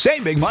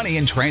Save big money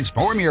and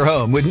transform your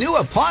home with new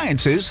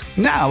appliances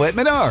now at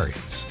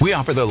Menards. We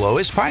offer the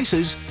lowest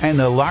prices and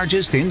the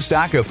largest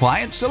in-stock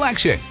appliance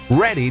selection.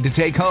 Ready to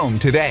take home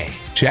today.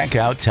 Check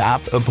out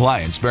top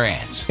appliance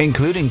brands,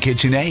 including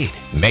KitchenAid,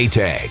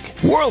 Maytag,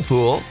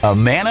 Whirlpool,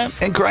 Amana,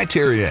 and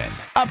Criterion.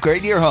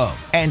 Upgrade your home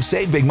and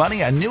save big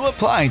money on new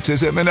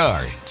appliances at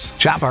Menards.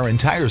 Shop our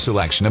entire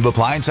selection of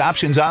appliance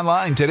options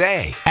online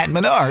today at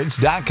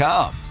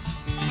Menards.com.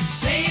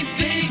 Save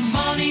big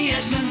money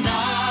at Menards.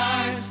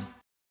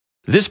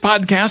 This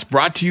podcast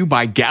brought to you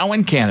by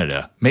Gowan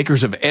Canada,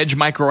 makers of Edge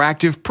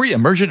Microactive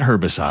pre-emergent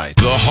herbicide.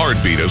 The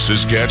heartbeat of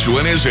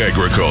Saskatchewan is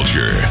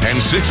agriculture, and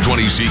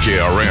 620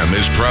 CKRM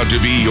is proud to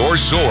be your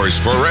source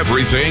for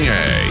everything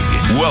ag.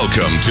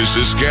 Welcome to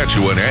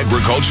Saskatchewan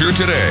Agriculture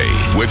Today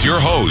with your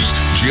host,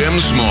 Jim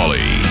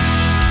Smalley.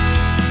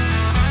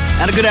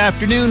 And a good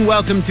afternoon.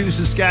 Welcome to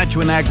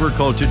Saskatchewan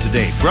Agriculture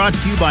Today, brought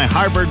to you by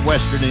Harvard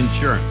Western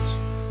Insurance.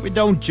 We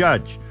don't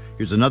judge.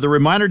 Here's another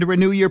reminder to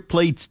renew your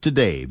plates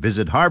today.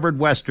 Visit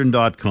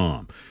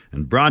harvardwestern.com.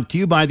 And brought to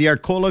you by the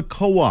Arcola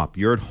Co-op.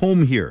 You're at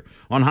home here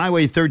on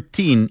Highway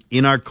 13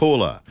 in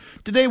Arcola.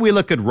 Today we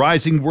look at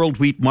rising world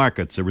wheat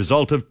markets, a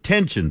result of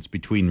tensions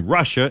between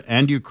Russia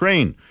and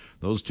Ukraine.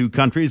 Those two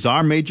countries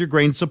are major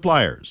grain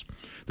suppliers.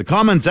 The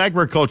Commons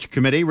Agriculture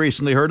Committee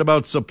recently heard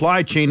about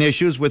supply chain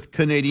issues with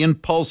Canadian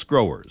pulse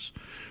growers.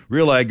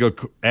 Real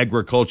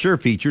Agriculture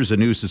features a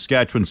new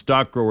Saskatchewan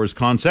stock growers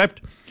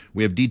concept.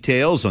 We have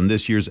details on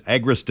this year's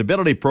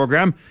Agri-Stability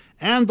Program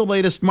and the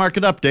latest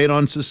market update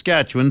on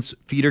Saskatchewan's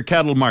feeder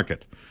cattle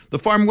market. The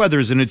farm weather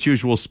is in its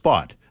usual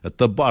spot at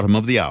the bottom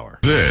of the hour.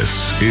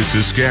 This is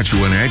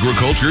Saskatchewan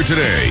Agriculture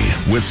Today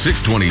with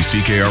 620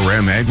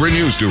 CKRM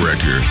Agri-News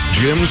Director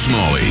Jim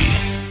Smalley.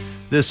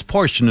 This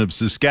portion of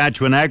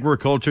Saskatchewan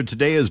Agriculture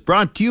Today is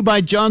brought to you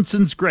by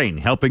Johnson's Grain,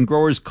 helping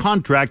growers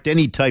contract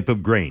any type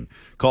of grain.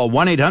 Call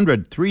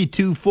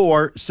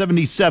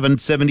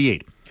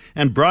 1-800-324-7778.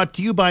 And brought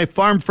to you by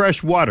Farm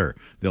Fresh Water.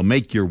 They'll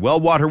make your well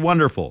water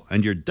wonderful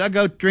and your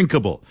dugout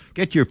drinkable.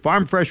 Get your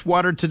Farm Fresh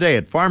Water today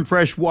at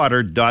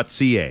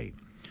farmfreshwater.ca.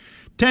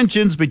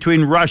 Tensions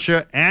between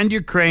Russia and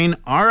Ukraine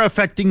are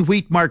affecting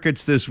wheat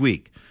markets this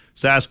week.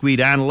 Sask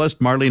wheat analyst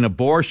Marlena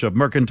Borsch of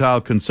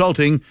Mercantile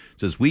Consulting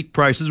says wheat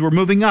prices were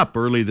moving up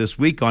early this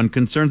week on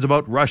concerns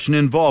about Russian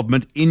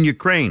involvement in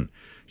Ukraine.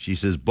 She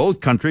says both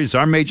countries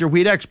are major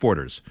wheat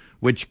exporters,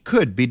 which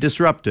could be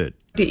disrupted.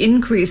 The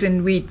increase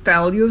in wheat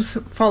values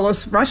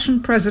follows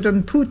Russian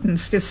President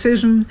Putin's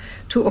decision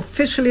to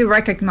officially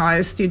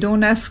recognize the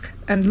Donetsk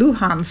and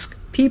Luhansk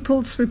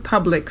People's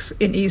Republics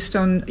in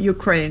eastern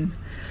Ukraine.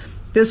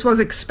 This was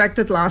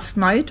expected last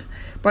night,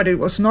 but it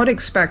was not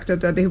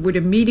expected that he would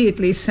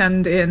immediately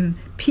send in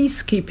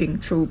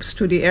peacekeeping troops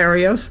to the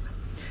areas.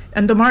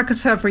 And the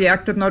markets have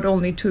reacted not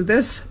only to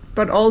this,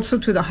 but also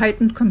to the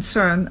heightened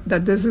concern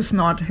that this is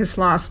not his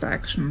last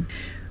action.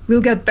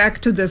 We'll get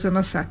back to this in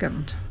a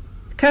second.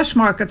 Cash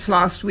markets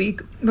last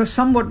week were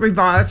somewhat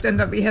revived in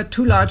that we had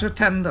two larger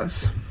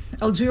tenders.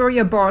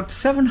 Algeria bought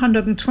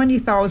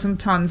 720,000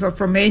 tons of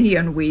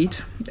Romanian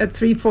wheat at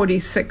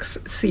 346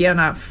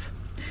 CNF.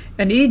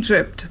 And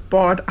Egypt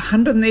bought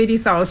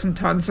 180,000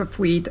 tons of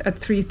wheat at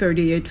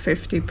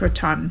 338.50 per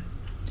ton.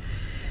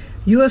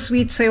 U.S.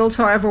 wheat sales,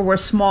 however, were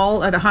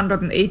small at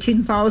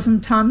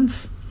 118,000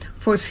 tons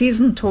for a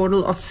season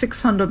total of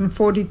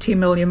 642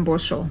 million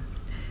bushel.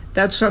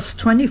 That's just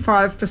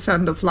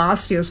 25% of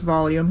last year's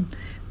volume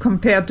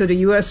compared to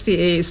the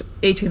USDA's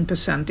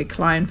 18%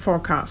 decline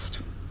forecast.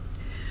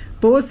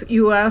 Both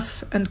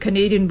U.S. and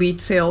Canadian wheat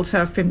sales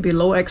have been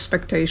below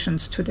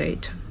expectations to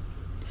date.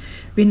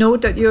 We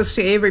note that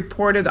USDA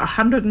reported a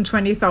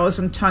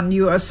 120,000-ton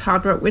U.S.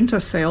 hard red winter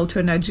sale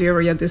to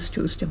Nigeria this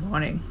Tuesday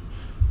morning.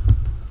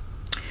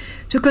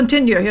 To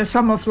continue, here's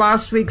some of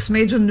last week's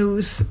major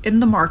news in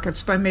the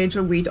markets by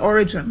major wheat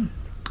origin,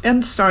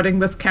 and starting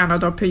with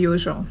Canada per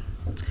usual.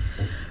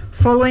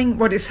 Following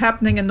what is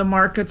happening in the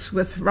markets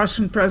with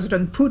Russian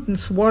President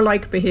Putin's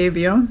warlike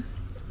behavior,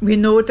 we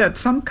note that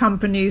some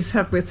companies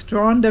have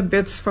withdrawn their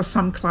bids for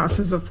some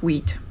classes of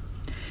wheat.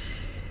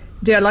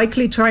 They are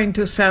likely trying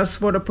to assess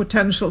what a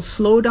potential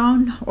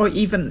slowdown or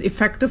even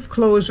effective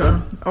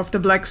closure of the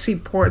Black Sea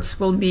ports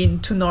will mean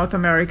to North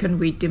American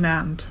wheat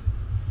demand.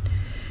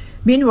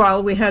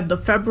 Meanwhile, we had the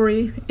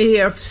February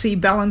AFC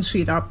balance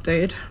sheet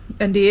update,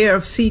 and the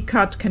AFC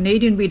cut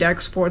Canadian wheat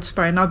exports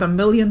by another 1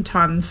 million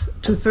tons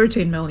to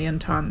 13 million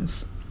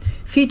tons.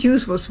 Feed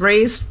use was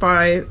raised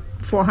by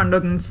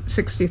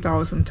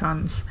 460,000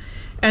 tons.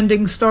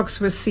 Ending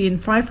stocks were seen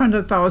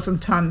 500,000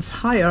 tons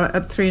higher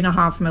at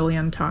 3.5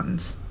 million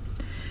tons.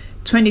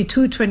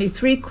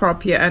 22-23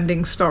 crop year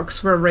ending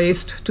stocks were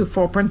raised to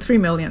 4.3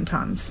 million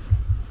tons.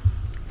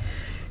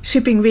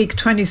 Shipping week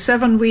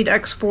 27 wheat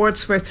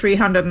exports were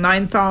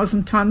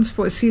 309,000 tons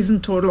for a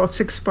season total of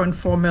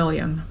 6.4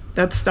 million.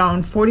 That's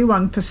down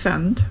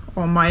 41%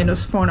 or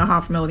minus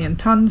 4.5 million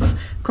tons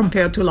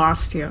compared to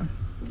last year.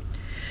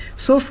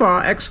 So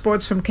far,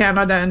 exports from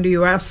Canada and the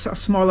US are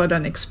smaller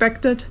than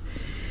expected,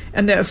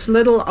 and there's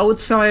little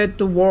outside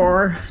the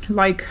war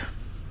like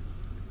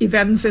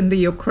events in the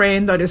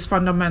Ukraine that is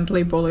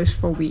fundamentally bullish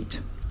for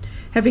wheat.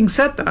 Having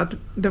said that,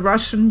 the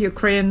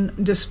Russian-Ukraine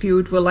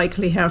dispute will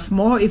likely have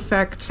more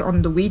effects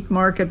on the wheat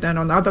market than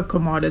on other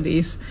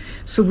commodities,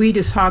 so wheat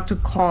is hard to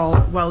call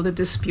while the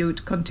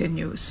dispute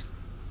continues.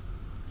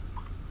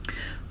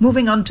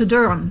 Moving on to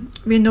durum,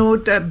 we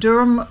note that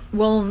durum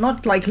will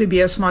not likely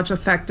be as much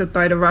affected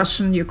by the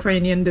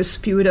Russian-Ukrainian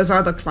dispute as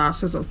other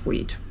classes of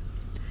wheat.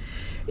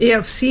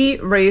 AFC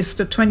raised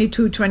the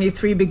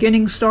 22-23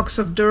 beginning stocks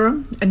of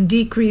durum and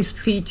decreased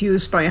feed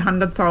use by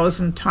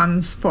 100,000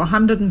 tons for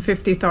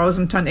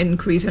 150,000 ton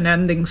increase in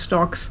ending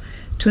stocks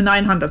to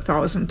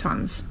 900,000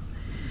 tons.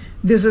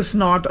 This is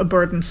not a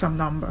burdensome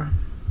number.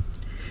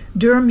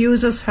 Durum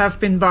users have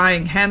been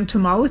buying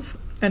hand-to-mouth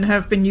and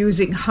have been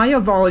using higher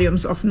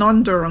volumes of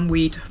non-durum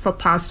wheat for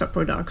pasta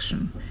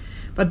production.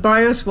 But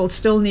buyers will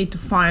still need to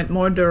find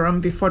more durum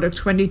before the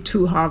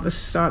 22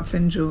 harvest starts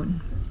in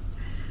June.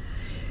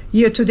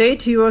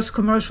 Year-to-date, U.S.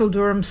 commercial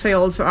durum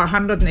sales are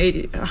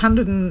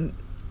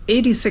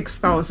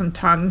 186,000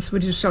 tons,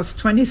 which is just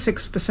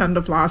 26%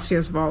 of last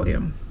year's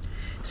volume.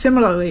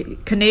 Similarly,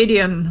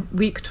 Canadian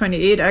week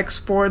 28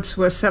 exports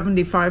were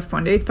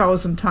 75.8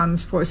 thousand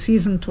tons for a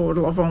season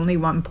total of only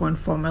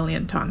 1.4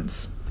 million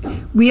tons.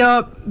 We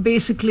are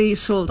basically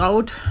sold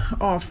out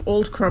of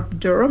old crop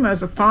durum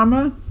as a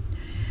farmer,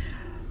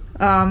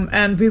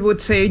 and we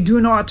would say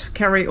do not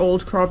carry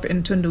old crop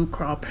into new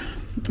crop.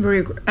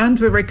 We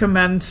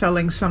recommend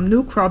selling some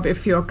new crop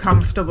if you're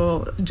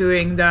comfortable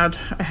doing that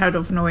ahead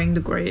of knowing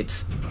the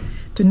grades.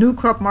 The new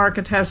crop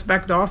market has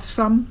backed off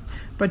some,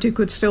 but you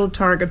could still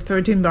target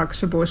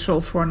 $13 a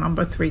bushel for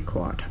number 3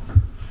 quart.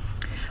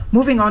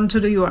 Moving on to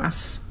the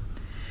US.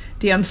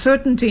 The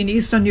uncertainty in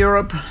Eastern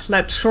Europe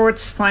let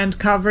shorts find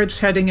coverage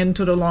heading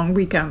into the long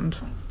weekend.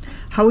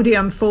 How the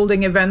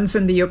unfolding events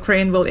in the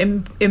Ukraine will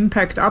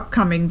impact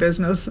upcoming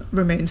business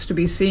remains to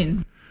be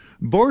seen.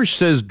 Borsch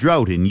says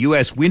drought in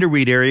U.S. winter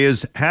wheat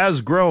areas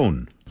has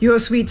grown.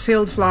 U.S. wheat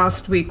sales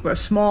last week were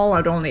small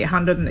at only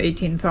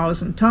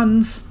 118,000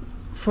 tons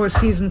for a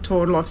season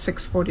total of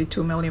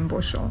 642 million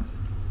bushel.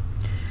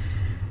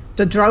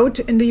 The drought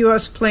in the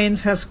U.S.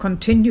 plains has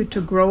continued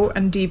to grow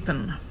and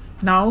deepen.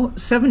 Now,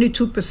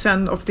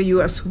 72% of the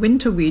U.S.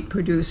 winter wheat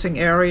producing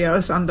area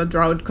is under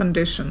drought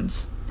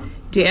conditions.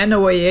 The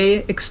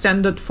NOAA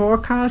extended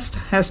forecast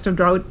has the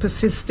drought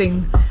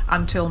persisting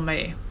until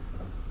May.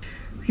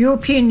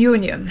 European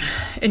Union.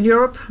 In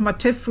Europe,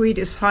 Matif wheat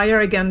is higher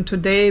again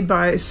today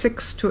by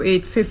 6 to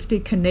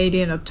 8.50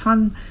 Canadian a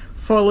ton,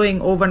 following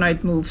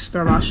overnight moves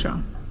by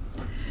Russia.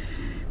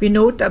 We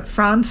note that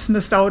France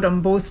missed out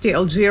on both the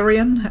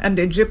Algerian and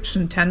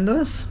Egyptian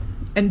tenders,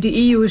 and the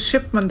EU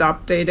shipment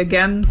update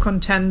again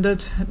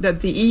contended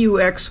that the EU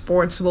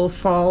exports will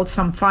fall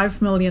some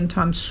 5 million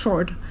tons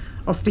short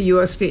of the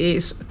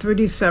USDA's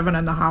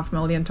 37.5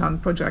 million ton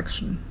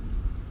projection.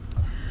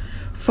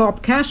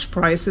 FOB cash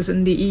prices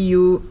in the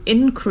EU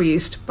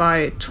increased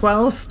by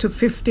 $12 to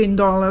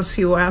 $15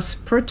 US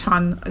per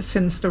ton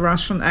since the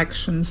Russian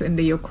actions in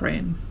the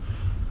Ukraine.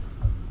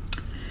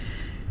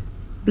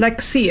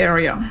 Black Sea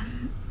area.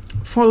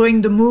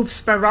 Following the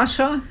moves by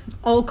Russia,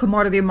 all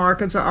commodity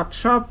markets are up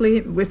sharply,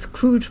 with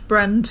crude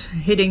Brent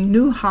hitting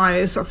new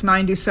highs of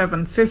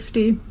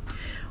 $97.50,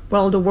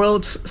 while the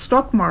world's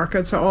stock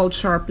markets are all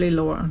sharply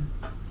lower.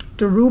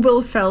 The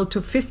ruble fell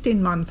to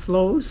 15-month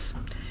lows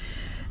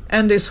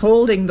and is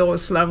holding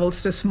those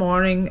levels this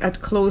morning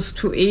at close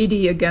to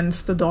 80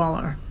 against the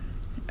dollar.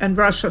 And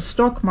Russia's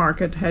stock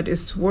market had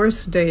its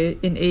worst day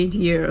in 8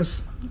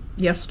 years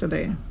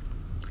yesterday.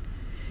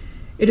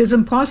 It is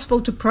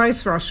impossible to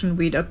price Russian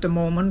wheat at the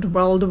moment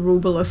while the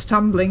ruble is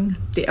tumbling,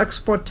 the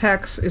export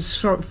tax is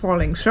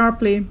falling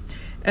sharply,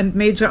 and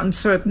major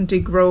uncertainty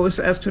grows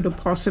as to the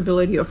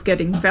possibility of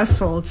getting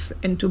vessels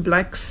into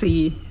Black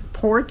Sea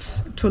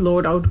ports to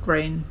load out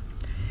grain.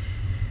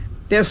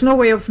 There's no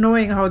way of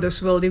knowing how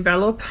this will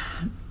develop,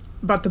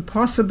 but the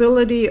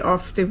possibility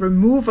of the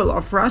removal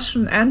of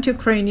Russian and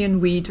Ukrainian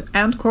wheat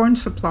and corn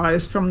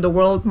supplies from the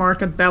world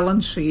market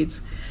balance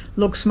sheets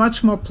looks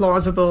much more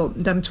plausible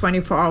than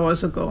 24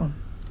 hours ago.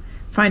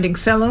 Finding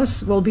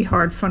sellers will be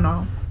hard for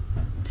now.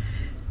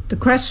 The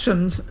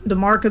questions the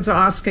markets are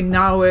asking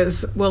now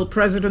is, will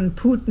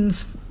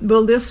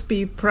this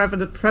be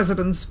President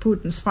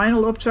Putin's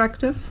final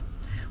objective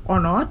or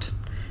not?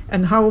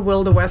 And how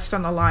will the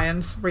Western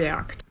Alliance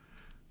react?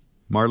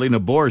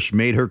 Marlene Borsch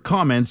made her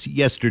comments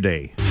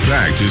yesterday.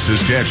 Back to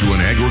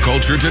Saskatchewan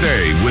Agriculture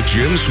Today with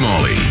Jim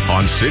Smalley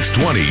on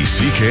 620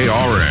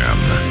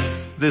 CKRM.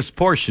 This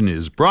portion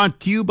is brought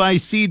to you by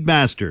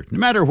Seedmaster. No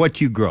matter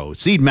what you grow,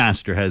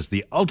 Seedmaster has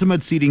the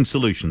ultimate seeding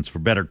solutions for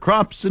better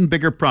crops and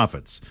bigger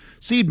profits.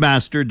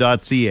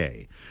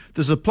 Seedmaster.ca.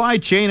 The supply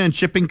chain and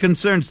shipping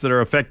concerns that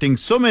are affecting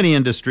so many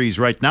industries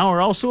right now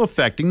are also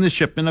affecting the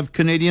shipment of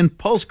Canadian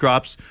pulse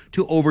crops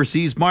to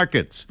overseas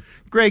markets.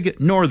 Greg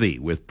Northey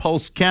with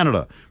Pulse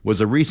Canada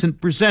was a recent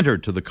presenter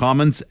to the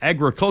Commons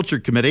Agriculture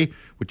Committee,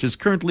 which is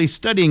currently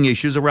studying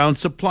issues around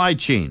supply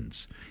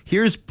chains.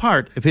 Here's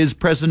part of his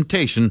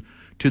presentation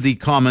to the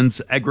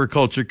Commons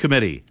Agriculture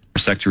Committee.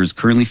 sector is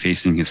currently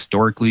facing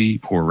historically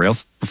poor rail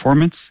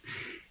performance.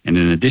 And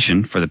in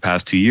addition, for the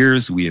past 2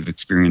 years, we have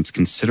experienced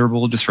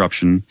considerable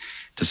disruption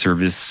to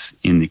service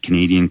in the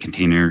Canadian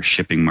container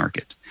shipping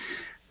market.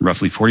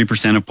 Roughly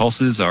 40% of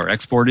pulses are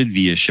exported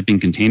via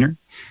shipping container,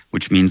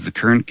 which means the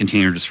current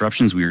container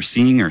disruptions we are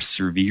seeing are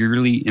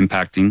severely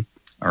impacting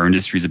our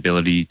industry's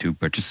ability to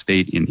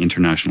participate in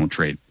international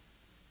trade.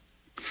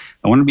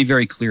 I want to be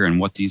very clear on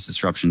what these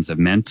disruptions have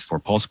meant for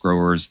pulse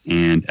growers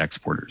and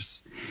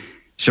exporters.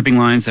 Shipping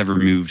lines have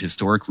removed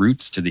historic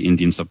routes to the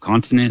Indian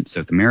subcontinent,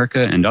 South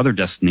America, and other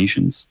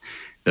destinations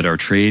that our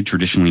trade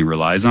traditionally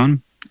relies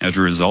on. As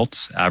a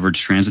result,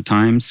 average transit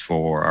times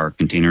for our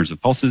containers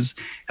of pulses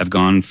have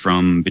gone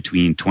from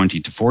between 20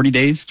 to 40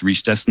 days to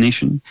reach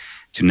destination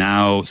to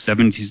now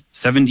 70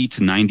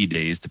 to 90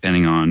 days,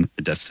 depending on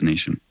the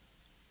destination.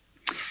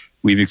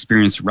 We've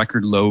experienced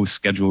record low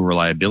schedule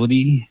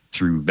reliability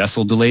through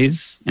vessel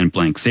delays and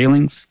blank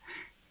sailings.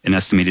 An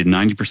estimated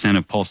 90%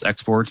 of pulse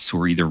exports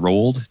were either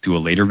rolled to a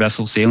later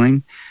vessel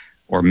sailing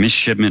or missed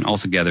shipment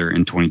altogether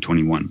in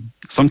 2021.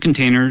 Some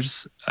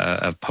containers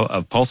of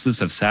pulses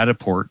have sat at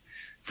port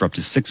for up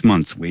to 6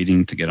 months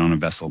waiting to get on a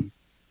vessel.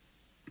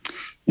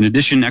 In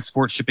addition,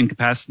 export shipping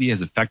capacity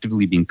has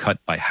effectively been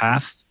cut by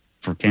half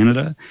for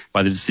Canada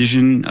by the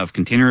decision of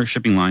container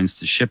shipping lines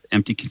to ship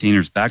empty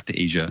containers back to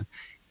Asia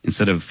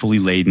instead of fully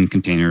laden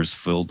containers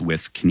filled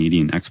with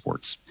Canadian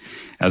exports.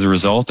 As a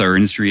result, our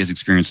industry has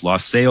experienced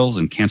lost sales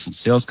and canceled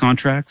sales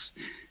contracts,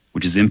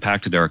 which has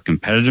impacted our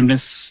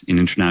competitiveness in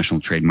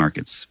international trade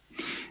markets.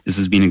 This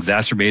has been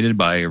exacerbated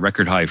by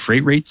record high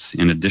freight rates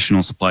and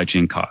additional supply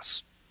chain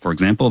costs. For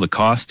example, the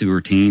cost to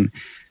retain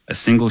a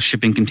single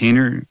shipping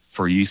container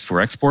for use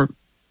for export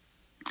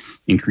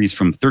increased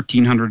from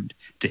 $1,300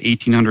 to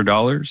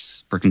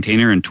 $1,800 per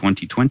container in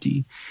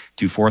 2020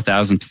 to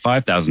 $4,000 to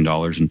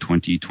 $5,000 in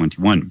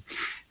 2021.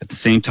 At the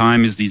same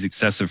time as these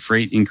excessive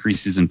freight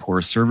increases in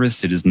poor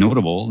service, it is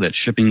notable that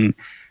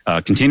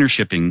container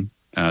shipping,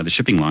 the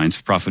shipping lines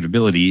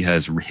profitability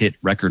has hit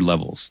record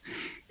levels.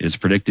 It is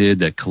predicted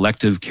that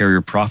collective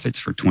carrier profits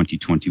for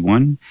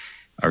 2021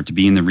 are to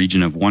be in the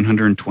region of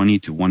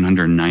 $120 to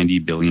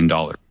 $190 billion.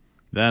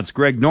 That's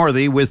Greg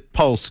Northey with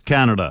Pulse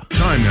Canada.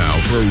 Time now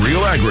for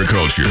Real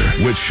Agriculture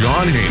with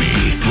Sean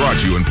Haney. Brought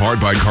to you in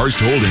part by Karst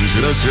Holdings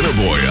in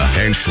Assiniboia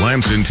and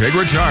Schlamps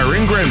Integra Tire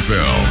in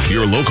Grenfell.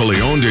 Your locally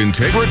owned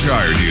Integra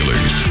Tire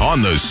dealers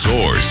on The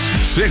Source,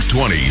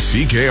 620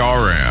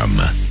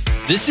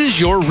 CKRM. This is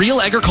your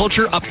Real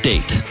Agriculture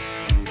Update.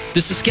 The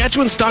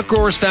Saskatchewan Stock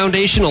Growers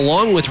Foundation,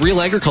 along with Real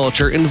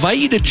Agriculture, invite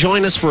you to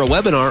join us for a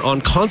webinar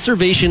on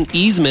conservation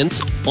easements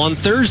on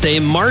Thursday,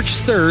 March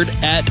 3rd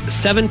at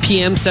 7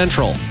 p.m.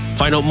 Central.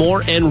 Find out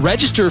more and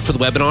register for the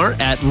webinar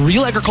at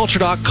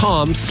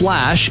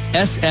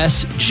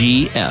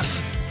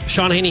realagriculture.com/SSGF.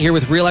 Sean Haney here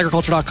with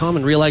realagriculture.com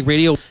and Real Ag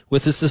Radio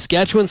with the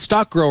Saskatchewan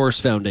Stock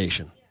Growers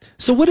Foundation.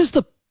 So what is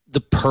the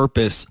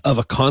purpose of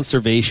a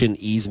conservation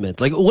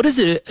easement? Like, what does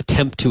it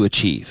attempt to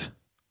achieve?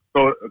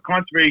 So a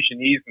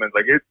conservation easement,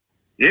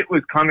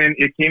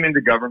 it came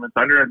into government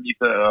underneath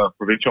a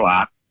provincial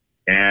act,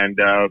 and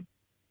it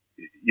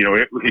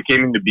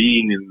came into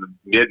being in the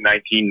mid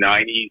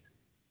 1990s,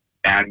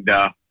 and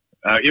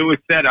it was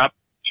set up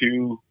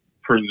to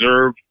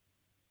preserve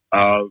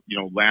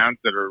lands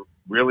that are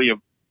really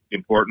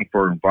important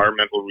for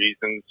environmental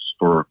reasons,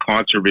 for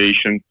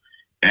conservation,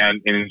 and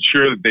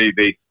ensure that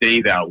they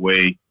stay that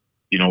way,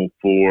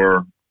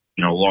 for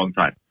a long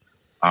time.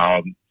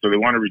 So they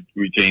want to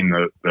retain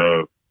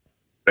the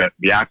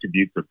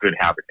attributes of good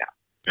habitat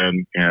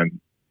and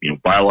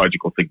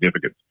biological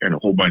significance and a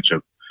whole bunch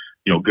of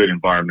good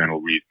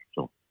environmental reasons.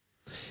 So,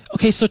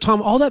 okay, so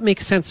Tom, all that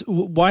makes sense.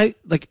 Why,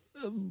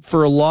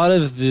 for a lot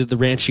of the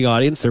ranching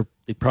audience,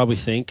 they probably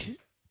think,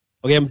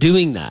 okay, I'm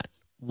doing that.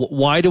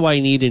 Why do I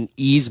need an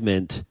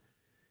easement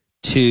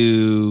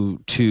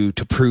to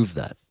prove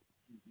that?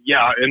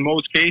 Yeah, in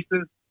most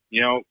cases,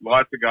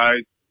 lots of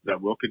guys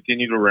that will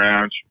continue to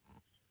ranch.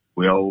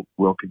 We'll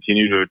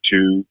continue to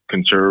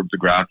conserve the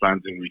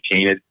grasslands and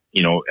retain it,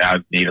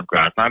 as native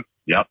grasslands.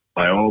 Yep,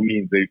 by all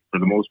means, for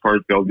the most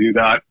part, they'll do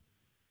that.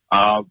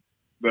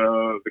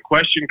 The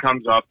question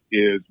comes up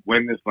is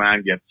when this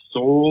land gets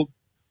sold,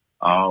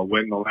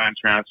 when the land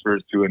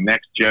transfers to a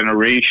next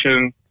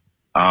generation,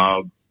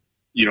 that's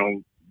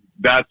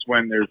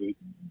when there's a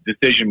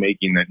decision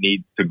making that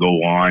needs to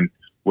go on,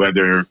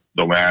 whether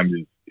the land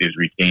is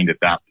retained at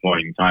that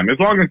point in time. As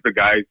long as the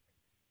guys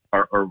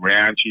are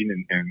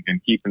ranching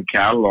and keeping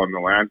cattle on the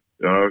land,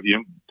 for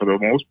the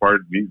most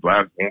part, these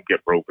lands won't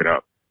get broken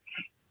up.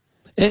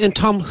 And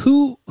Tom,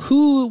 who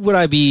would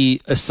I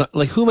be,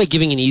 who am I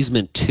giving an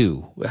easement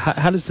to?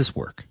 How does this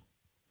work?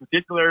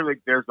 Particularly,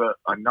 there's a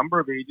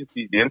number of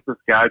agencies in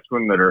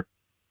Saskatchewan that are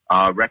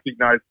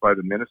recognized by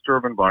the Minister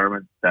of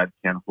Environment that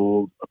can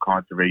hold a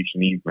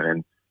conservation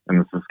easement. And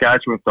the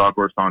Saskatchewan Stock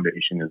Growers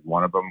Foundation is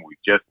one of them.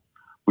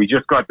 We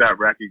just got that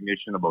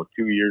recognition about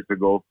 2 years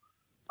ago.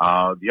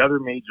 The other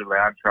major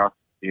land trusts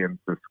in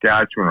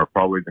Saskatchewan are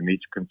probably the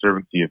Nature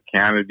Conservancy of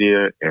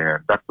Canada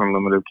and Ducks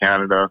Unlimited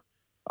Canada,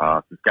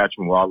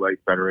 Saskatchewan Wildlife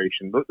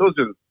Federation. Those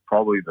are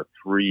probably the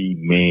three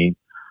main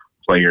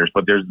players,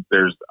 but there's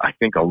I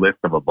think a list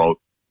of about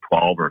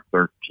 12 or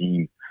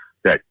 13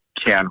 that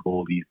can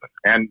hold easements,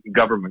 and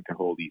government can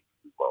hold easements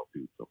as well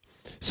too.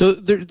 So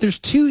there's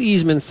two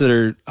easements that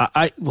are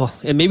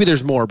and maybe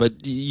there's more,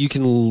 but you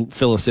can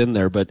fill us in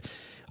there. But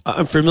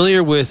I'm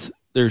familiar with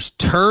there's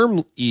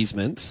term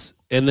easements,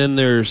 and then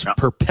there's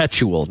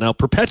perpetual. Now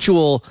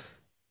perpetual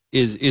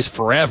is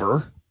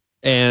forever,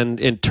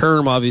 and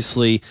term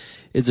obviously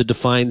is a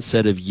defined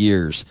set of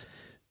years.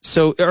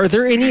 So are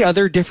there any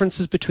other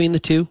differences between the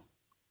two?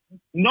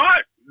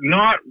 Not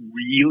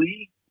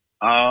really.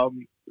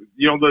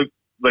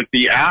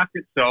 The act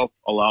itself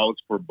allows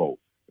for both.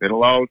 It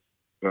allows,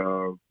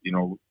 a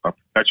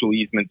perpetual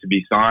easement to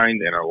be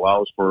signed, and it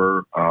allows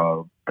for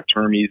a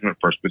term easement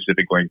for a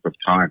specific length of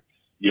time.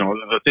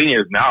 The thing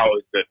is now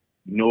is that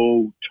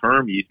no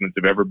term easements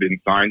have ever been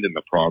signed in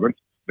the province.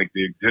 Like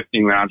the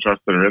existing land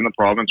trusts that are in the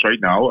province right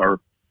now are,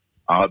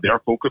 they're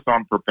focused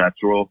on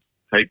perpetual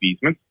type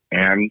easements,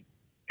 and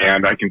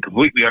I can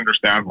completely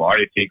understand why.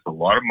 It takes a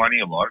lot of money,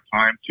 a lot of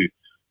time to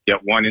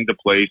get one into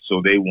place,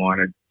 so they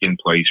want it in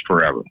place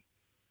forever.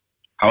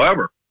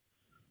 However,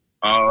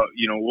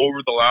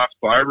 over the last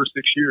 5 or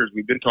 6 years,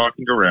 we've been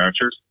talking to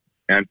ranchers,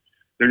 and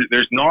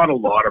there's not a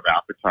lot of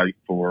appetite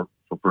for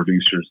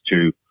producers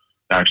to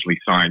actually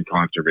sign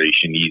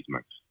conservation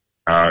easements.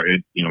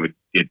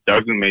 It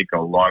doesn't make a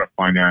lot of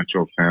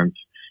financial sense,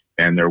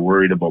 and they're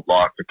worried about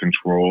loss of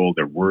control.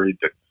 They're worried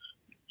that,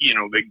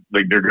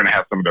 they're going to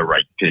have some of their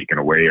rights taken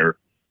away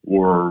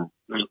or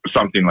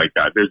something like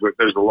that. There's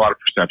a lot of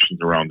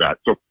perceptions around that.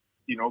 So,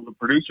 the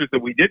producers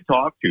that we did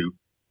talk to,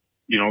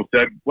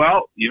 said,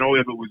 well,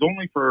 if it was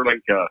only for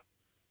like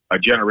a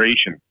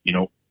generation,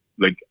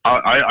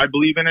 I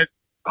believe in it,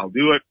 I'll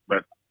do it,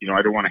 but,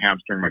 I don't want to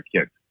hamstring my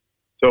kids.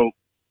 So,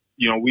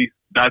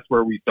 that's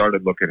where we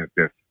started looking at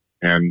this,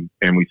 and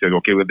we said,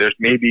 okay, well, there's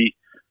maybe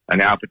an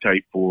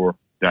appetite for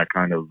that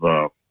kind of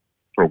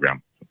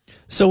program.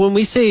 So when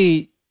we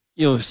say,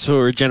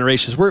 sort of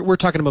generations, we're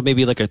talking about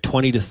maybe like a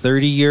 20 to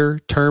 30 year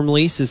term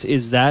lease.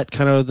 Is that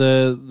kind of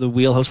the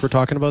wheelhouse we're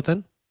talking about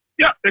then?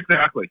 Yeah,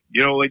 exactly.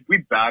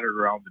 We've battered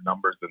around the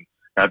numbers and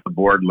at the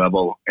board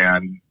level,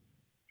 and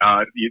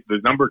the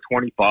number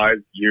 25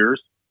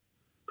 years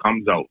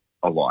comes out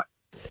a lot.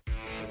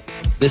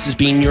 This has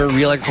been your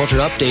Real Agriculture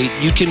Update.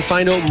 You can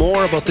find out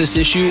more about this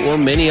issue or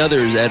many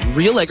others at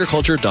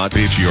realagriculture.com.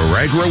 It's your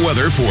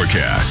agri-weather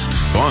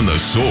forecast on The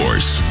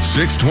Source,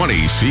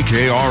 620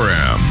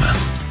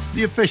 CKRM.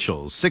 The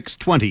official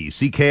 620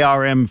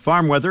 CKRM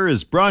farm weather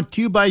is brought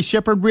to you by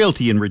Shepherd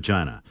Realty in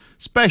Regina,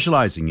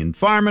 specializing in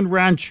farm and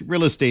ranch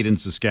real estate in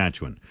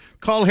Saskatchewan.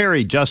 Call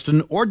Harry,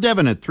 Justin, or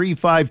Devin at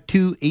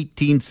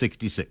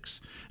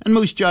 352-1866. And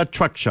Moose Jaw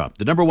Truck Shop,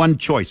 the #1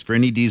 choice for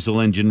any diesel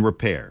engine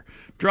repair.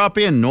 Drop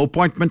in, no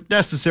appointment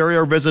necessary,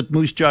 or visit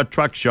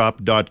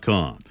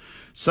moosejawtruckshop.com.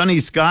 Sunny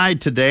sky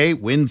today,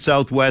 wind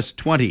southwest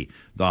 20,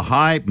 the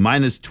high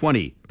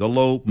 -20, the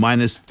low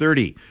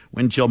 -30.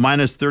 Wind chill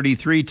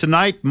 -33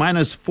 tonight,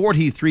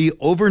 -43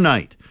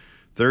 overnight.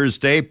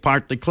 Thursday,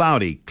 partly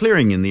cloudy,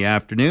 clearing in the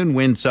afternoon,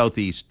 wind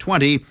southeast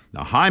 20,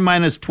 the high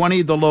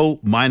 -20, the low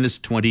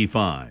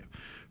 -25.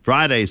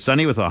 Friday,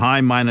 sunny with a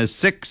high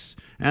 -6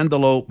 and the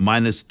low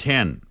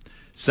 -10.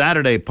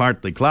 Saturday,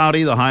 partly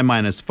cloudy, the high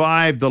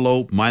 -5, the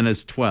low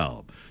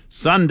 -12.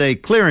 Sunday,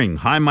 clearing,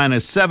 high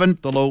 -7,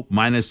 the low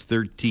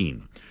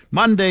 -13.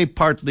 Monday,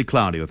 partly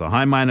cloudy with a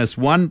high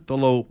 -1, the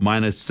low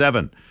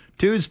 -7.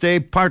 Tuesday,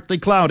 partly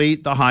cloudy,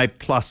 the high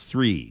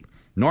 +3.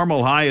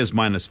 Normal high is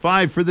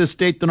 -5 for this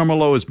date. The normal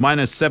low is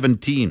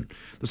 -17.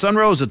 The sun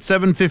rose at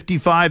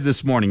 7:55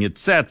 this morning. It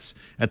sets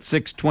at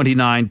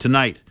 6:29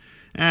 tonight.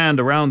 And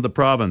around the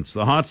province,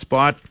 the hot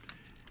spot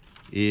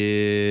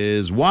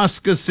is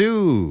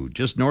Waskesiu,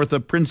 just north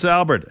of Prince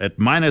Albert at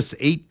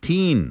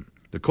 -18.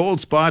 The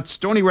cold spot,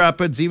 Stony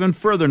Rapids, even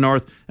further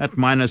north at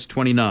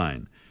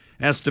 -29.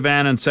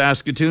 Estevan and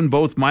Saskatoon,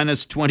 both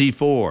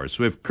 -24.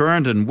 Swift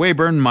Current and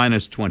Weyburn,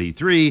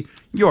 -23.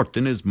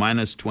 Yorkton is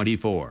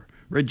 -24.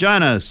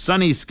 Regina,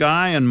 sunny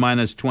sky and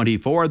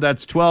 -24.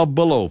 That's 12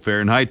 below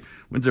Fahrenheit.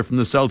 Winds are from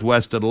the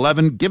southwest at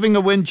 11, giving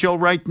a wind chill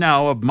right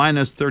now of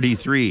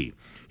 -33.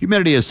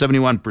 Humidity is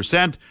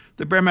 71%.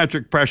 The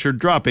barometric pressure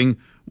dropping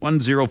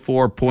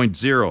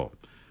 104.0.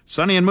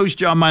 Sunny in Moose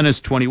Jaw,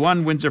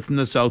 -21. Winds are from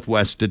the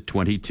southwest at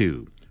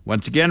 22.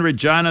 Once again,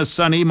 Regina,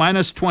 sunny,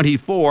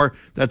 -24.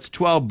 That's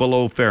 12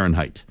 below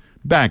Fahrenheit.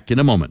 Back in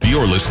a moment.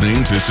 You're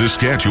listening to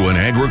Saskatchewan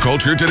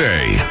Agriculture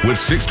Today with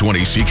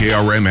 620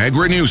 CKRM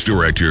Agri-News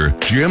Director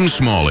Jim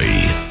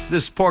Smalley.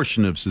 This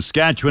portion of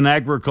Saskatchewan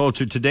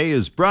Agriculture Today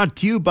is brought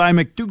to you by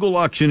McDougall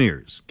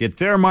Auctioneers. Get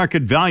fair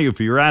market value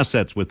for your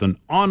assets with an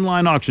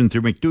online auction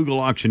through McDougall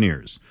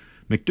Auctioneers.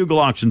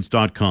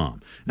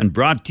 McDougallAuctions.com. And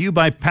brought to you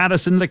by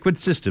Pattison Liquid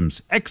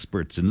Systems,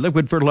 experts in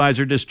liquid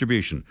fertilizer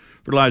distribution.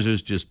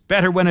 Fertilizer's just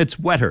better when it's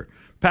wetter.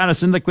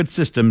 Pattison Liquid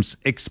Systems,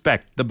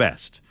 expect the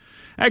best.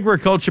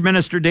 Agriculture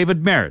Minister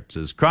David Merritt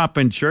says crop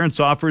insurance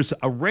offers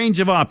a range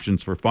of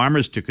options for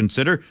farmers to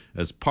consider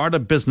as part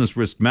of business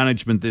risk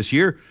management this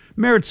year.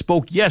 Merritt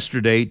spoke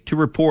yesterday to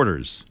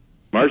reporters.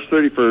 March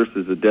 31st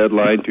is the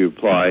deadline to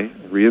apply,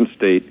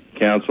 reinstate,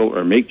 cancel,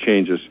 or make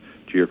changes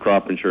to your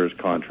crop insurance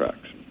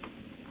contracts.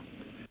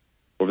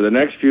 Over the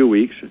next few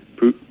weeks,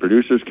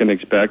 producers can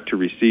expect to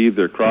receive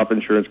their crop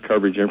insurance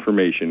coverage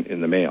information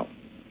in the mail.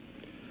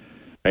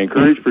 I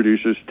encourage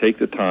producers to take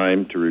the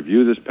time to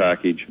review this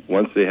package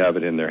once they have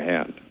it in their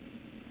hand.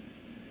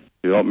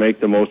 To help make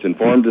the most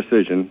informed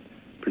decision,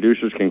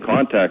 producers can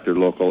contact their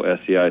local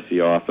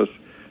SCIC office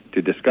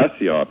to discuss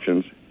the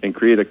options and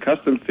create a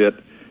custom-fit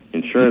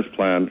insurance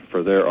plan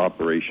for their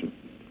operation.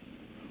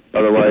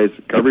 Otherwise,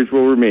 coverage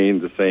will remain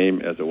the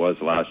same as it was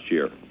last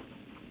year.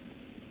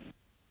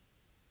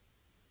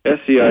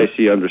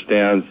 SCIC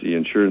understands the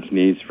insurance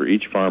needs for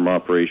each farm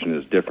operation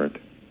is different,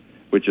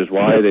 which is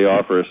why they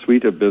offer a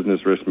suite of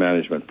business risk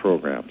management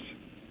programs.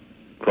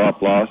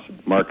 Crop loss,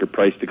 market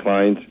price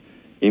declines,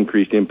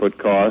 increased input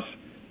costs,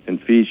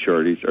 and feed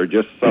shortage are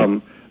just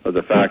some of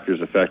the factors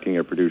affecting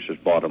a producer's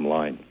bottom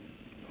line.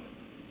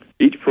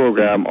 Each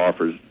program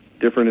offers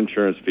different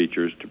insurance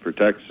features to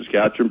protect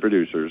Saskatchewan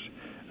producers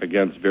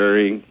against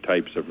varying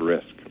types of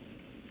risk.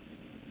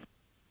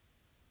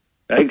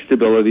 Ag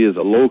Stability is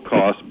a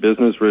low-cost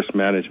business risk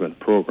management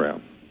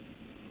program.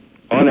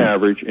 On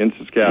average, in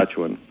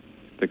Saskatchewan,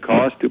 the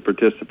cost to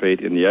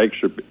participate in the Ag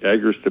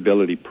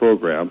Stability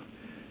program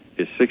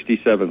is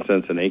 67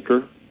 cents an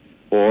acre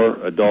or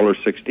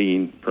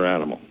 $1.16 per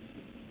animal.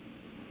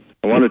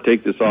 I want to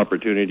take this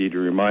opportunity to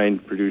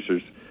remind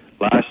producers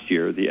last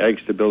year the Ag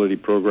Stability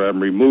program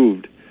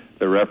removed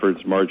the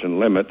reference margin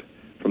limit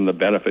from the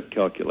benefit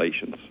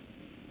calculations.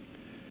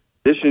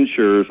 This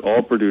ensures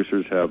all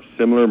producers have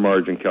similar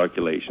margin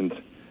calculations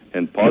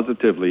and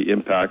positively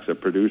impacts a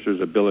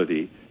producer's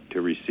ability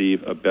to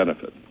receive a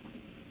benefit.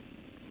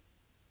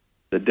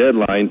 The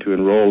deadline to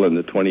enroll in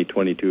the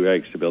 2022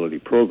 Ag Stability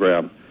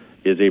program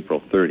is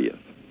April 30th.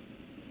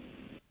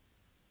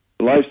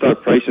 The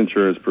livestock price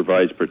insurance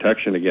provides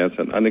protection against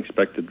an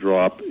unexpected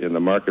drop in the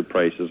market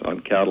prices on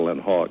cattle and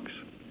hogs.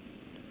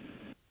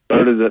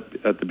 Started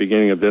at the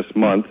beginning of this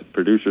month,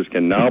 producers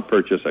can now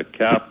purchase a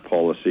cap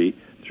policy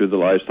through the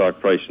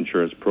livestock price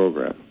insurance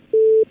program.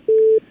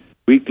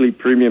 Weekly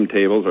premium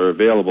tables are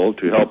available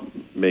to help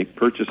make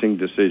purchasing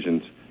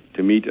decisions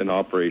to meet an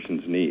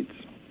operation's needs.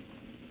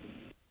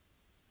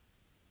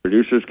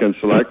 Producers can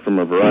select from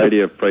a variety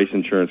of price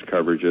insurance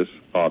coverages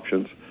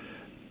options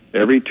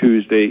every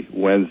Tuesday,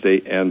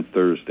 Wednesday, and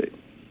Thursday.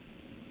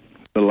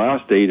 The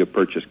last day to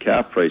purchase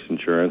cap price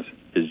insurance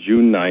is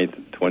June 9th,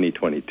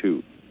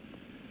 2022.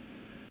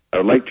 I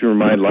would like to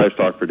remind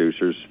livestock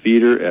producers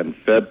feeder and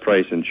fed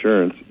price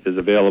insurance is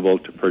available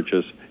to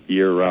purchase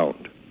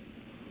year-round.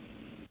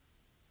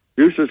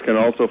 Producers can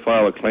also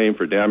file a claim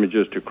for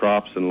damages to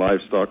crops and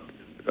livestock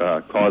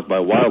caused by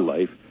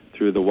wildlife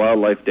through the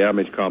Wildlife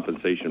Damage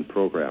Compensation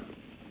Program.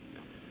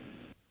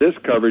 This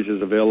coverage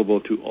is available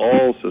to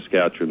all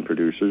Saskatchewan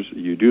producers.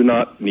 You do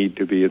not need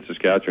to be a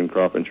Saskatchewan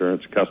crop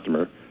insurance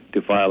customer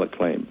to file a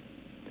claim.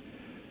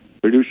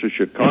 Producers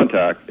should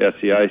contact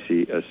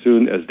SCIC as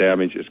soon as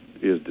damage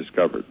is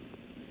discovered.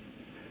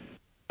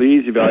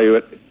 Please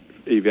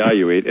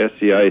evaluate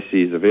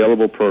SCIC's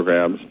available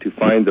programs to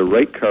find the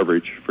right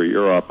coverage for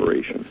your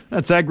operation.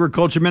 That's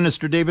Agriculture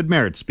Minister David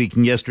Marit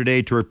speaking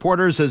yesterday to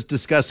reporters as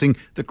discussing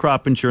the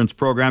crop insurance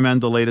program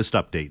and the latest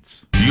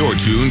updates. You're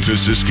tuned to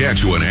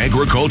Saskatchewan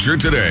Agriculture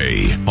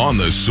Today on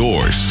The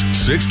Source,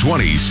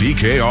 620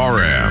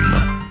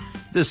 CKRM.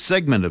 This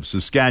segment of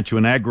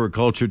Saskatchewan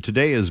Agriculture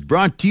Today is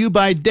brought to you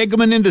by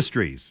Degelman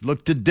Industries.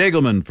 Look to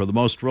Degelman for the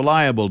most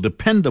reliable,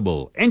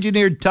 dependable,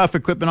 engineered tough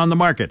equipment on the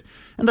market.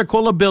 And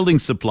Arcola Building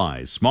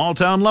Supplies, small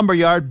town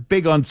lumberyard,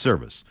 big on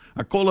service.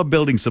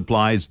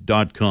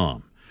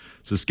 ArcolaBuildingSupplies.com.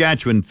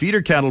 Saskatchewan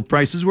feeder cattle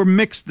prices were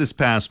mixed this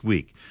past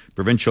week.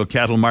 Provincial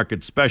cattle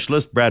market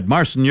specialist Brad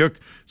Marcinyuk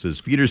says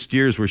feeder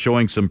steers were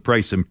showing some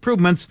price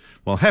improvements,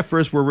 while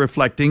heifers were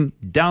reflecting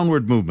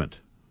downward movement.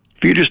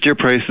 Feeder steer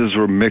prices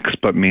were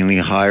mixed but mainly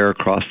higher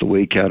across the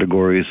weight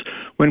categories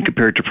when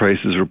compared to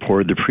prices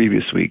reported the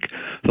previous week.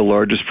 The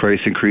largest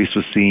price increase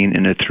was seen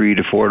in a 3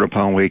 to 400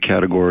 pound weight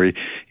category,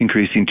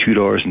 increasing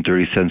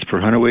 $2.30 per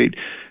hundredweight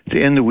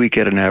to end the week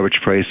at an average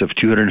price of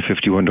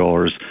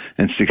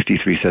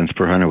 $251.63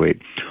 per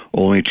hundredweight.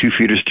 Only two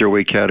feeder steer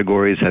weight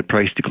categories had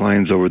price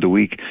declines over the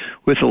week,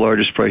 with the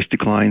largest price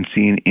decline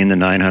seen in the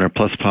 900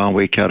 plus pound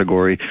weight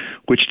category,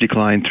 which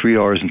declined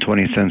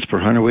 $3.20 per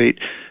hundredweight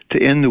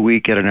to end the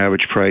week at an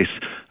average price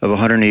of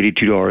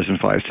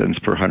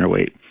 $182.05 per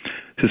hundredweight.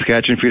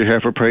 Saskatchewan feeder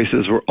heifer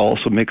prices were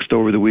also mixed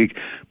over the week,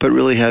 but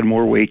really had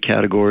more weight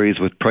categories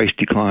with price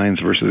declines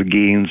versus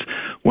gains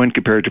when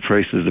compared to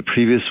prices the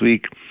previous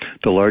week.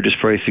 The largest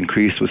price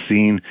increase was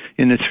seen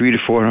in the 3 to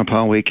 400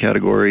 pound weight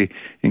category,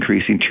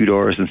 increasing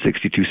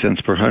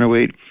 $2.62 per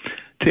hundredweight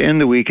to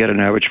end the week at an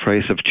average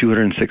price of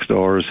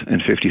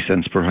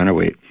 $206.50 per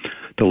hundredweight.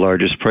 The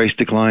largest price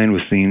decline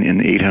was seen in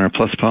the 800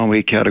 plus pound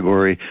weight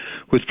category,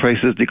 with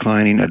prices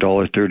declining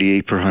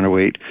 $1.38 per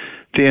hundredweight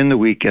to end the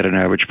week at an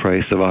average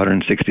price of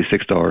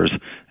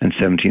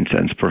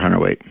 $166.17 per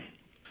hundredweight.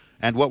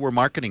 And what were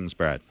marketings,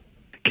 Brad?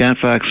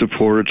 Canfax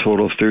reported a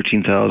total of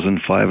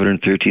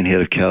 13,513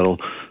 head of cattle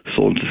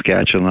sold in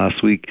Saskatchewan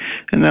last week,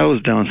 and that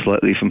was down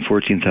slightly from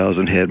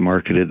 14,000 head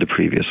marketed the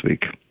previous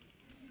week.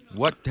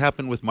 What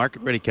happened with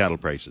market-ready cattle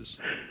prices?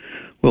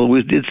 Well,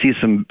 we did see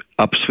some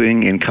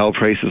upswing in cow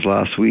prices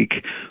last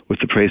week, with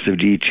the price of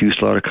D2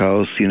 slaughter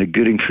cows seeing a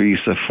good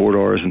increase of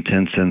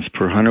 $4.10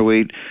 per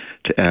hundredweight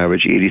to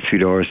average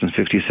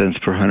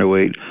 $83.50 per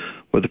hundredweight,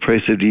 where the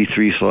price of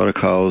D3 slaughter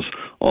cows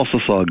also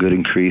saw a good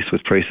increase,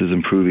 with prices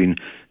improving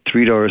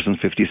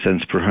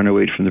 $3.50 per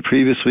hundredweight from the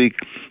previous week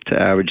to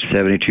average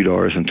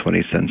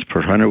 $72.20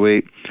 per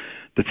hundredweight.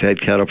 The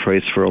fed cattle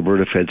price for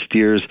Alberta fed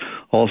steers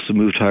also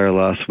moved higher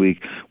last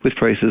week, with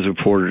prices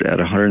reported at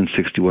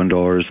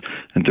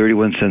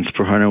 $161.31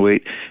 per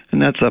hundredweight,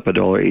 and that's up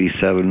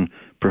 $1.87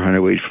 per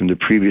hundredweight from the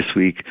previous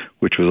week,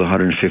 which was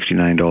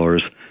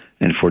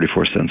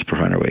 $159.44 per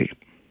hundredweight.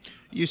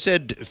 You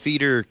said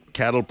feeder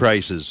cattle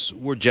prices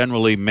were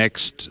generally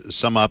mixed,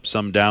 some up,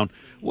 some down.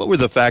 What were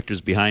the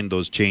factors behind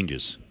those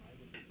changes?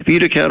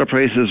 Feeder cattle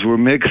prices were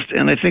mixed,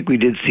 and I think we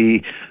did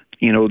see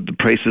the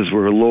prices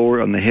were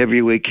lower on the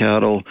heavyweight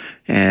cattle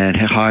and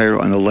higher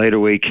on the lighter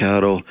weight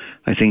cattle.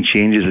 I think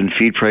changes in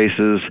feed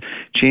prices,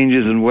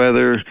 changes in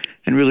weather,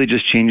 and really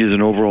just changes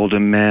in overall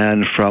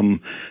demand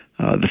from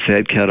the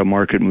fed cattle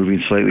market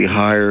moving slightly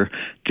higher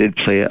did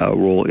play a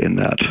role in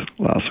that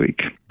last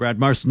week. Brad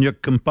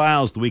Marcinyuk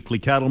compiles the weekly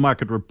cattle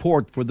market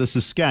report for the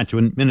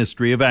Saskatchewan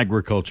Ministry of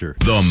Agriculture.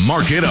 The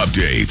Market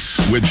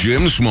Updates with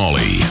Jim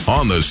Smalley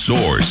on The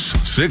Source,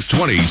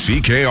 620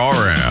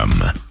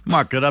 CKRM.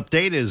 Market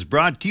Update is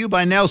brought to you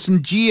by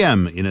Nelson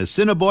GM in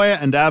Assiniboia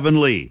and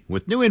Avonlea.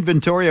 With new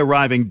inventory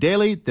arriving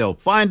daily, they'll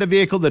find a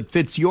vehicle that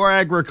fits your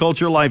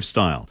agriculture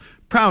lifestyle.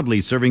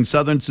 Proudly serving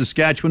southern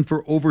Saskatchewan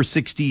for over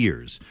 60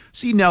 years.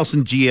 See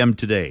Nelson GM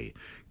today.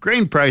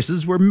 Grain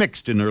prices were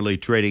mixed in early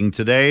trading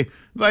today.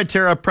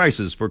 Viterra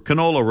prices for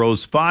canola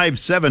rose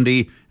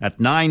 $5.70 at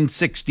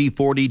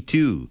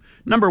 $9.60.42.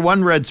 Number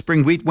 1 red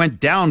spring wheat went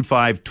down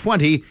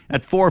 $5.20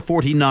 at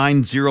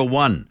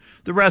 $4.49.01.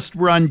 The rest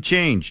were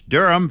unchanged.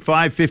 Durham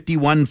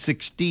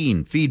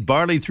 $5.51.16. Feed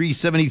barley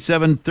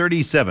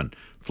 $3.77.37.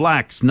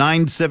 Flax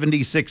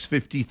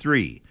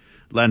 $9.76.53.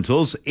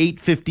 Lentils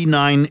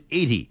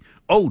 $8.59.80.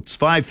 Oats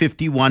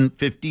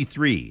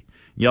 $5.51.53.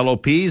 Yellow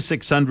peas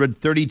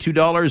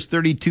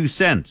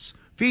 $632.32.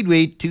 Feed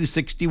wheat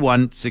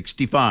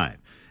 $261.65.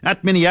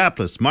 At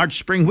Minneapolis, March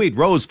spring wheat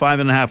rose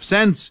 5.5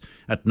 cents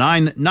at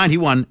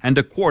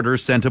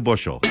 $9.91 a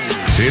bushel.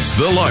 It's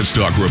the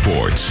Livestock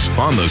Reports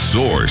on The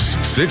Source,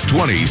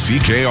 620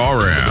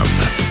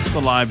 CKRM.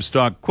 The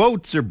livestock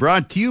quotes are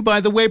brought to you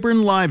by the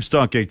Weyburn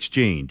Livestock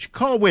Exchange.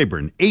 Call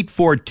Weyburn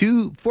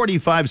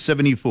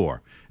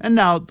 842-4574. And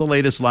now, the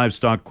latest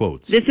livestock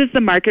quotes. This is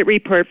the market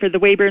report for the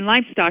Weyburn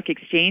Livestock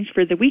Exchange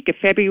for the week of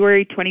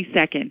February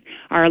 22nd.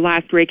 Our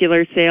last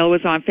regular sale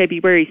was on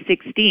February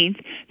 16th.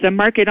 The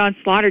market on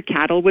slaughter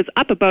cattle was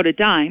up about a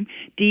dime.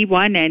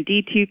 D1 and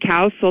D2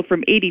 cows sold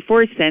from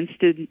 84 cents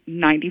to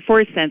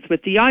 94 cents,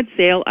 with the odd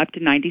sale up to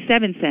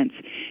 97 cents.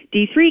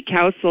 D3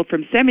 cows sold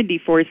from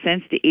 74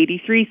 cents to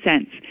 83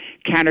 cents.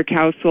 Canner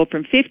cows sold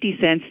from 50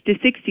 cents to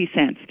 60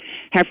 cents.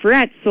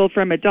 Heiferettes sold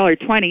from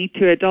 $1.20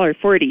 to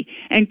 $1.40,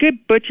 and good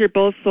butcher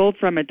bulls sold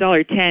from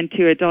 $1.10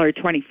 to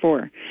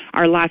 $1.24.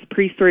 Our last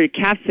pre-sorted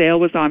calf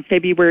sale was on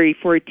February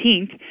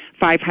 14th.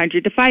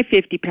 500 to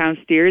 550 pound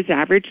steers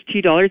averaged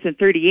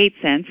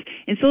 $2.38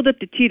 and sold up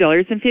to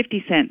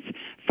 $2.50.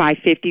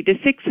 550 to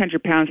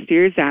 600 pound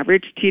steers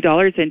averaged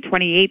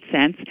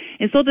 $2.28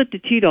 and sold up to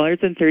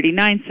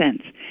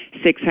 $2.39.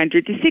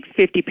 600 to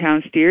 650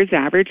 pound steers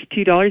averaged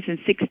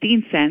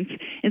 $2.16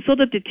 and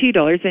sold up to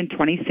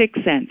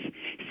 $2.26.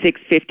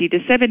 650 to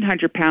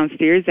 700 pound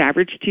steers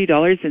averaged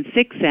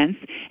 $2.06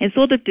 and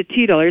sold up to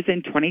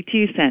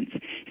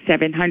 $2.22.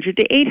 700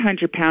 to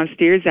 800 pound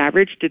steers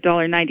averaged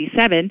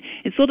 $1.97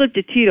 and sold up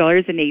to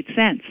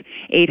 $2.08.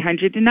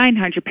 800 to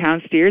 900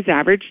 pound steers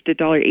averaged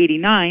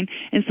 $1.89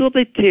 and sold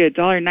up to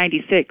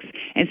 $1.96.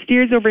 And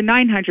steers over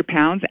 900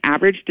 pounds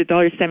averaged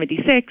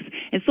 $1.76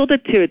 and sold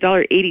up to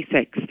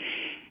 $1.86.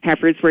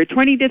 Heifers were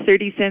 20 to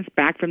 30 cents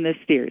back from the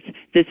steers.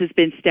 This has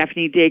been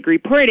Stephanie Digg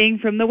reporting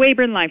from the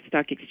Weyburn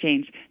Livestock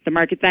Exchange, the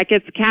market that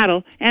gets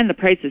cattle and the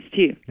prices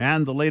too.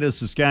 And the latest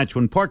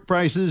Saskatchewan pork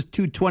prices,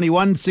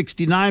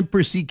 $221.69 per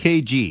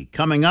CKG.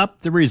 Coming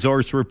up, the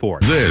Resource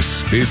Report.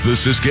 This is the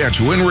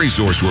Saskatchewan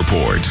Resource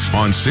Report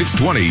on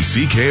 620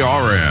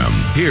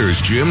 CKRM.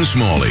 Here's Jim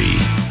Smalley.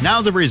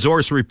 Now the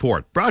Resource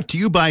Report, brought to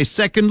you by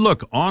Second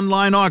Look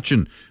Online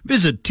Auction.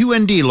 Visit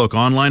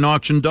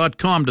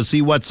 2ndlookonlineauction.com to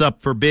see what's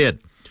up for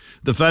bid.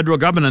 The federal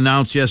government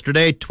announced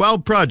yesterday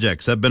 12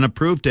 projects have been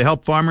approved to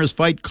help farmers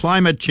fight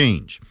climate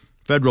change.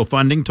 Federal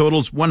funding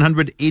totals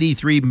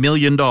 $183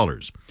 million.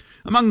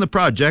 Among the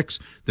projects,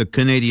 the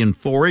Canadian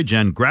Forage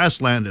and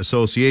Grassland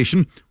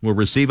Association will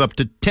receive up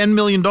to $10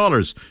 million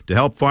to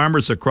help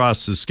farmers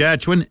across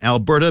Saskatchewan,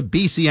 Alberta,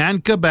 BC,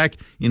 and Quebec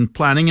in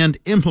planning and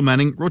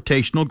implementing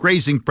rotational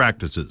grazing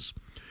practices.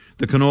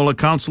 The Canola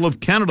Council of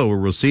Canada will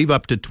receive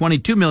up to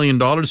 $22 million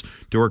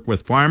to work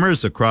with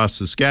farmers across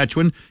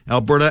Saskatchewan,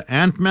 Alberta,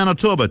 and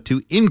Manitoba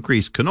to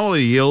increase canola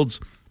yields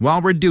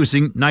while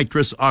reducing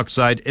nitrous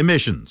oxide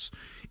emissions.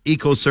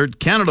 EcoCert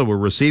Canada will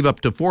receive up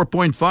to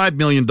 $4.5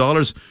 million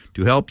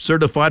to help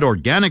certified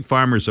organic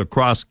farmers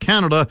across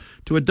Canada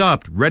to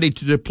adopt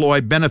ready-to-deploy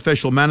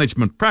beneficial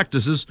management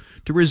practices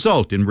to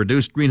result in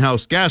reduced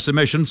greenhouse gas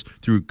emissions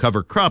through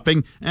cover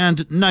cropping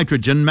and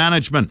nitrogen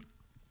management.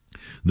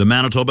 The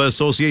Manitoba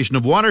Association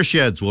of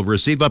Watersheds will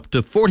receive up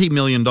to $40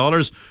 million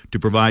to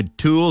provide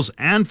tools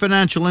and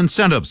financial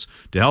incentives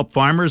to help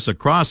farmers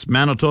across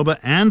Manitoba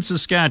and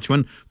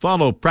Saskatchewan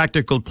follow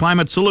practical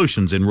climate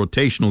solutions in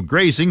rotational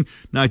grazing,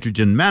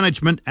 nitrogen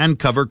management, and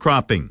cover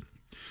cropping.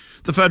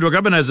 The federal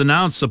government has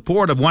announced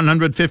support of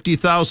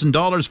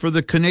 $150,000 for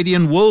the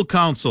Canadian Wool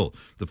Council.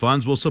 The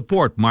funds will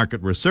support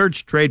market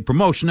research, trade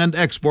promotion, and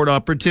export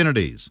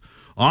opportunities.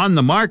 On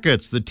the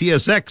markets, the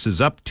TSX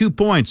is up 2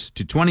 points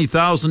to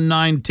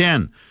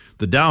 20,910.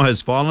 The Dow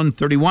has fallen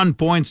 31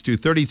 points to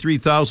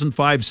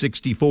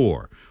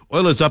 33,564.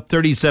 Oil is up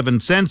 37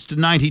 cents to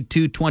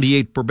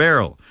 92.28 per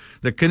barrel.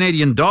 The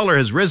Canadian dollar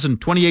has risen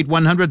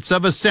 28/100ths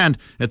of a cent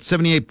at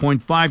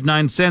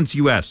 78.59 cents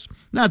U.S.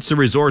 That's the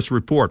Resource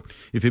Report.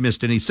 If you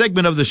missed any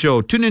segment of the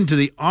show, tune into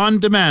the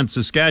on-demand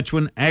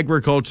Saskatchewan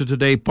Agriculture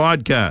Today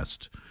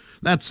podcast.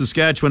 That's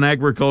Saskatchewan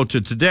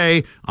Agriculture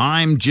Today.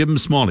 I'm Jim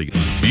Smalley.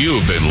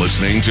 You've been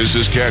listening to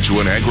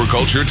Saskatchewan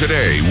Agriculture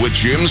Today with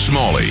Jim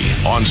Smalley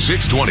on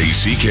 620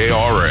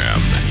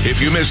 CKRM.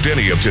 If you missed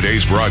any of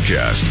today's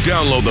broadcast,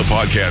 download the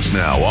podcast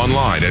now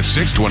online at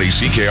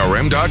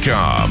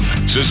 620CKRM.com.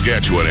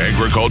 Saskatchewan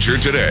Agriculture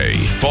Today,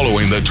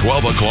 following the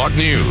 12 o'clock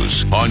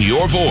news on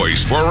your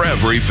voice for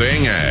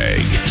everything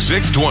ag.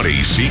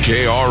 620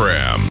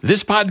 CKRM.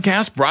 This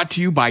podcast brought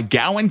to you by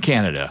Gowan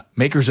Canada,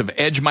 makers of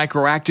Edge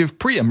Microactive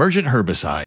pre-emergent herbicide.